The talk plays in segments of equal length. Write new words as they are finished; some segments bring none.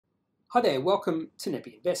Hi there, welcome to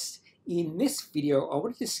kneppyinvests. In this video, I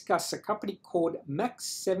want to discuss a company called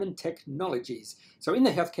Mach7 Technologies. So in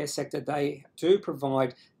the healthcare sector, they do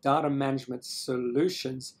provide data management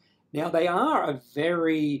solutions. Now they are a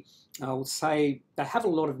very, I will say, they have a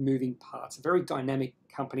lot of moving parts, a very dynamic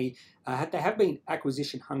company. They have been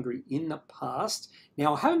acquisition hungry in the past.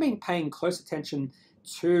 Now I haven't been paying close attention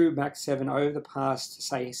to Mach7 over the past,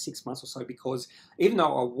 say, 6 months or so, because even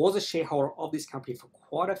though I was a shareholder of this company for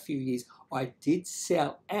quite a few years, I did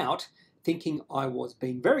sell out thinking I was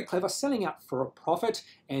being very clever, selling out for a profit,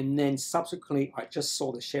 and then subsequently I just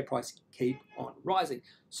saw the share price keep on rising.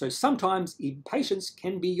 So sometimes impatience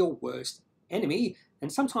can be your worst enemy,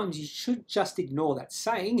 and sometimes you should just ignore that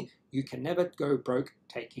saying. You can never go broke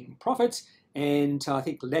taking profits, and I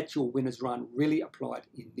think let your winners run really applied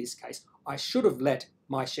in this case. I should have let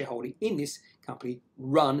my shareholding in this company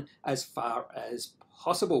run as far as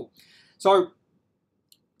possible. So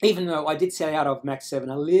even though I did sell out of Mach7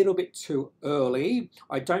 a little bit too early,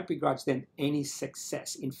 I don't begrudge them any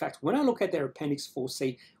success. In fact, when I look at their Appendix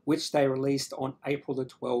 4C, which they released on April the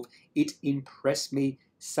 12th, it impressed me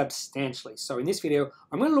substantially. So in this video,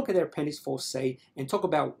 I'm going to look at their Appendix 4C and talk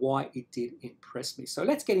about why it did impress me. So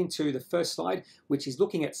let's get into the first slide, which is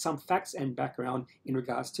looking at some facts and background in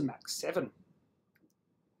regards to Mach7.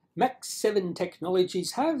 Mach7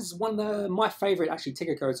 Technologies has one of my favorite actually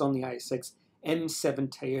ticker codes on the ASX,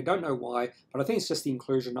 M7T. I don't know why, but I think it's just the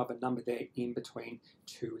inclusion of a number there in between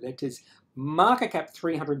two letters. Market cap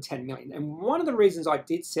 310 million. And one of the reasons I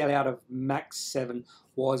did sell out of Mach7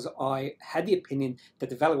 was I had the opinion that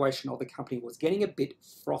the valuation of the company was getting a bit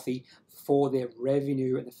frothy for their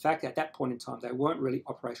revenue, and the fact that at that point in time they weren't really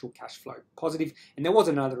operational cash flow positive. And there was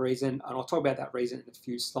another reason, and I'll talk about that reason in a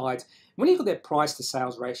few slides. When you look at their price to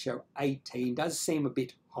sales ratio, 18 does seem a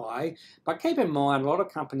bit high, but keep in mind a lot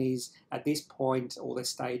of companies at this point or the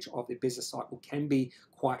stage of their business cycle can be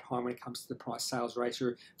quite high when it comes to the price sales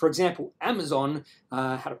ratio. For example, Amazon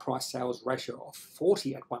had a price sales ratio of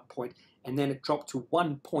 40 at one point, and then it dropped to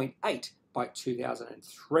 1.8 by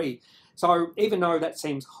 2003. So even though that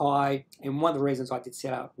seems high, and one of the reasons I did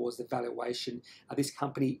sell out was the valuation, this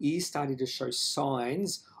company is starting to show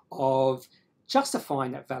signs of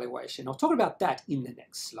justifying that valuation. I'll talk about that in the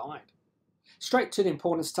next slide. Straight to the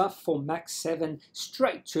important stuff for Mach7,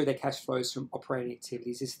 straight to the cash flows from operating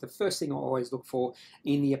activities. This is the first thing I always look for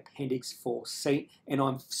in the Appendix 4C, and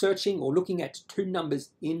I'm searching or looking at two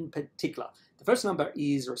numbers in particular. The first number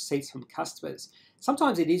is receipts from customers.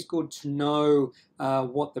 Sometimes it is good to know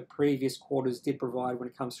what the previous quarters did provide when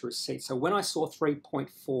it comes to receipts. So when I saw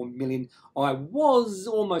 3.4 million, I was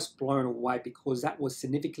almost blown away because that was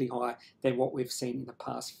significantly higher than what we've seen in the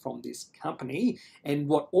past from this company. And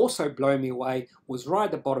what also blew me away was right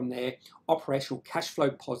at the bottom there, operational cash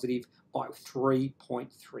flow positive by 3.3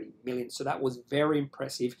 million. So that was very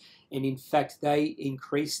impressive. And in fact, they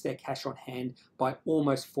increased their cash on hand by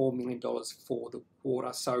almost $4 million for the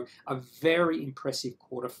quarter. So a very impressive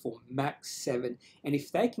quarter for Mach7. And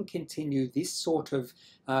if they can continue this sort of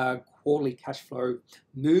quarterly cash flow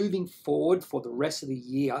moving forward for the rest of the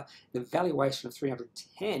year, the valuation of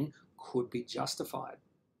 310 could be justified.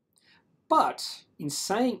 But in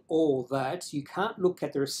saying all that, you can't look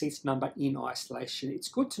at the receipts number in isolation. It's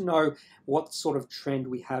good to know what sort of trend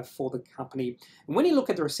we have for the company. And when you look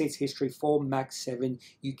at the receipts history for Mach7,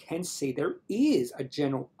 you can see there is a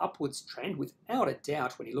general upwards trend without a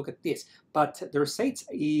doubt when you look at this. But the receipts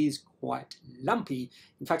is quite lumpy.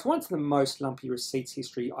 In fact, one of the most lumpy receipts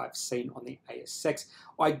history I've seen on the ASX.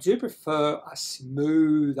 I do prefer a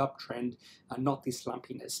smooth uptrend, not this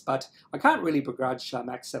lumpiness. But I can't really begrudge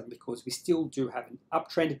Mach7 because we still do have an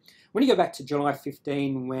uptrend. When you go back to July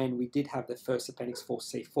 15, when we did have the first Appendix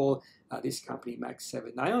 4C for this company,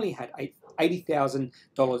 Mach7, they only had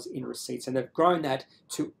 $80,000 in receipts, and they've grown that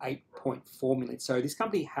to 8.4 million. So this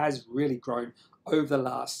company has really grown over the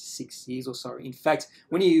last 6 years or so. In fact,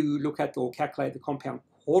 when you look at or calculate the compound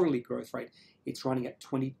quarterly growth rate, it's running at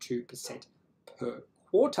 22% per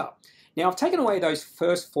quarter. Now, I've taken away those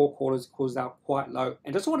first 4 quarters because they're quite low,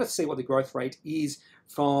 and just want to see what the growth rate is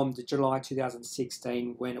from the July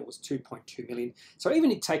 2016 when it was 2.2 million. So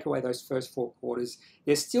even if you take away those first 4 quarters,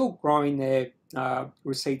 they're still growing their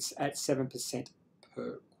receipts at 7%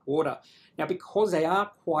 per quarter. Now, because they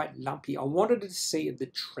are quite lumpy, I wanted to see the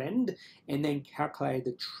trend and then calculate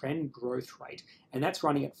the trend growth rate, and that's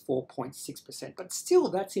running at 4.6%. But still,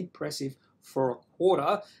 that's impressive for a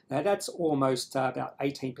quarter. Now, that's almost about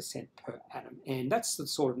 18% per annum, and that's the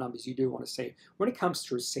sort of numbers you do want to see when it comes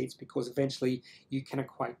to receipts, because eventually you can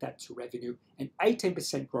equate that to revenue, and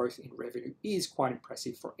 18% growth in revenue is quite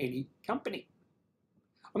impressive for any company.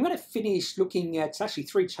 I'm going to finish looking at actually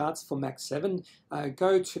 3 charts for Mach7.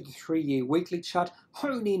 Go to the 3-year weekly chart,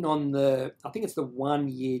 hone in on I think it's the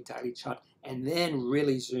 1-year daily chart, and then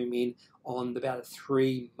really zoom in on about a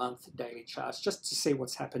 3-month daily charts just to see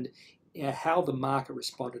what's happened, how the market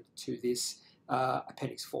responded to this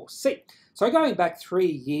Appendix 4C. So going back 3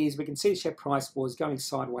 years, we can see the share price was going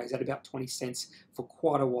sideways at about 20 cents for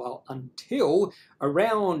quite a while until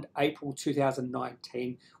around April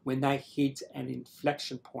 2019 when they hit an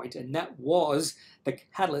inflection point, and that was the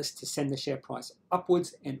catalyst to send the share price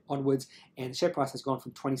upwards and onwards, and the share price has gone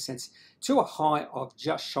from 20 cents to a high of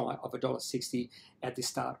just shy of $1.60 at the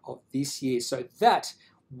start of this year. So that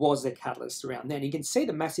was the catalyst around then. You can see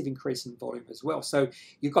the massive increase in volume as well. So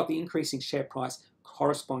you've got the increasing share price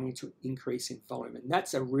corresponding to increase in volume, and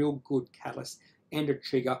that's a real good catalyst and a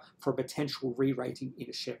trigger for a potential re-rating in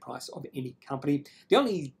the share price of any company. The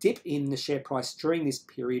only dip in the share price during this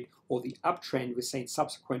period, or the uptrend we've seen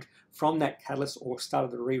subsequent from that catalyst or start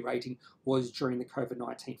of the re-rating, was during the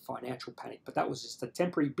COVID-19 financial panic, but that was just a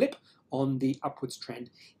temporary blip on the upwards trend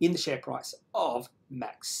in the share price of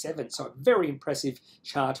Mach7. So a very impressive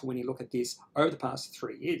chart when you look at this over the past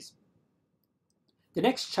 3 years. The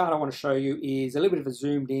next chart I want to show you is a little bit of a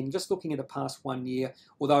zoomed in, just looking at the past 1 year,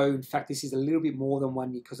 although in fact this is a little bit more than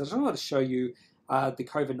 1 year, because I just want to show you the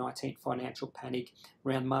COVID-19 financial panic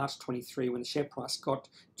around March 23 when the share price got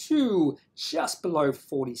to just below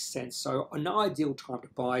 40 cents. So an ideal time to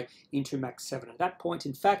buy into Mach7. At that point,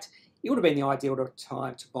 in fact, it would have been the ideal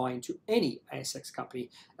time to buy into any ASX company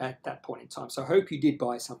at that point in time. So I hope you did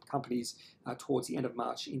buy some companies towards the end of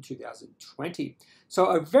March in 2020. So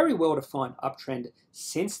a very well-defined uptrend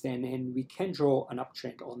since then, and we can draw an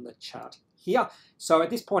uptrend on the chart here. So at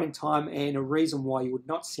this point in time, and a reason why you would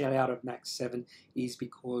not sell out of Mach7 is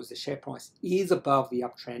because the share price is above the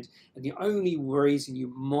uptrend, and the only reason you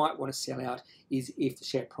might want to sell out is if the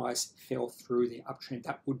share price fell through the uptrend.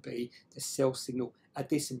 That would be the sell signal at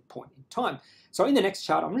this point in time. So in the next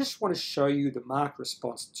chart, I just want to show you the market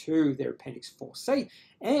response to their Appendix 4C,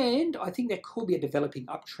 and I think there could be a developing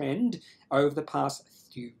uptrend over the past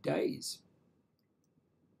few days.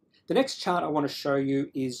 The next chart I want to show you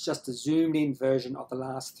is just a zoomed in version of the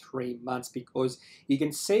last 3 months, because you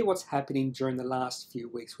can see what's happening during the last few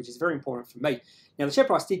weeks, which is very important for me. Now the share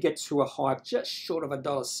price did get to a high of just short of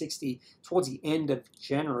 $1.60 towards the end of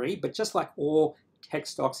January, but just like all tech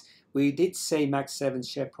stocks, we did see Mach7's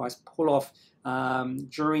share price pull off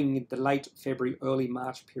during the late February, early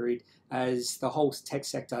March period, as the whole tech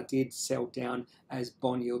sector did sell down as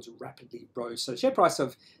bond yields rapidly rose. So the share price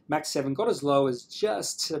of Mach7 got as low as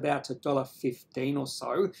just about $1.15 or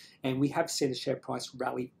so, and we have seen the share price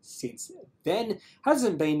rally since then.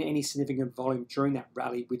 Hasn't been any significant volume during that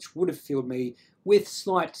rally, which would have filled me with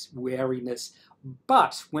slight wariness.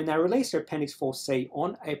 But when they released their Appendix 4C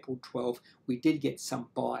on April 12, we did get some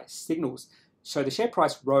buy signals. So the share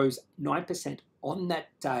price rose 9% on that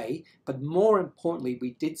day, but more importantly,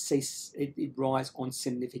 we did see it rise on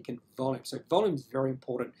significant volume. So volume is very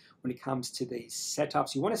important when it comes to these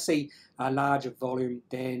setups. You want to see a larger volume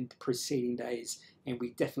than the preceding days, and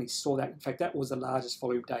we definitely saw that. In fact, that was the largest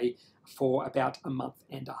volume day for about a month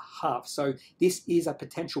and a half. So this is a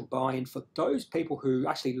potential buy-in for those people who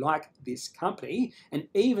actually like this company. And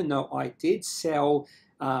even though I did sell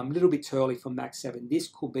a little bit too early for Mach7, this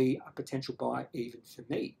could be a potential buy even for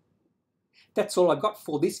me. That's all I got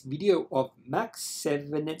for this video of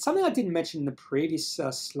Mach7. And something I didn't mention in the previous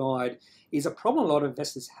slide is a problem a lot of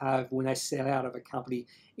investors have when they sell out of a company,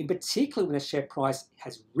 in particular when the share price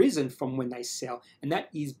has risen from when they sell, and that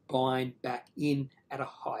is buying back in at a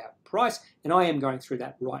higher price. And I am going through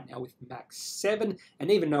that right now with Mach7.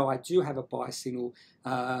 And even though I do have a buy signal,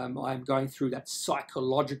 I'm going through that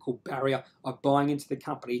psychological barrier of buying into the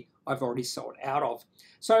company I've already sold out of.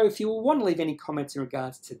 So if you want to leave any comments in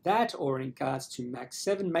regards to that or in regards to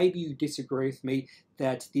Mach7, maybe you disagree with me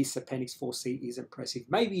that this Appendix 4C is impressive.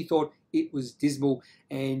 Maybe you thought it was dismal,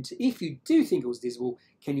 and if you do think it was dismal,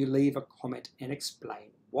 can you leave a comment and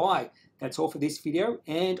explain why? That's all for this video,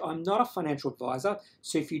 and I'm not a financial advisor,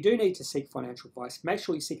 so if you do need to seek financial advice, make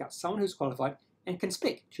sure you seek out someone who's qualified and can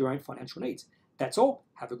speak to your own financial needs. That's all.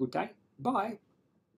 Have a good day. Bye.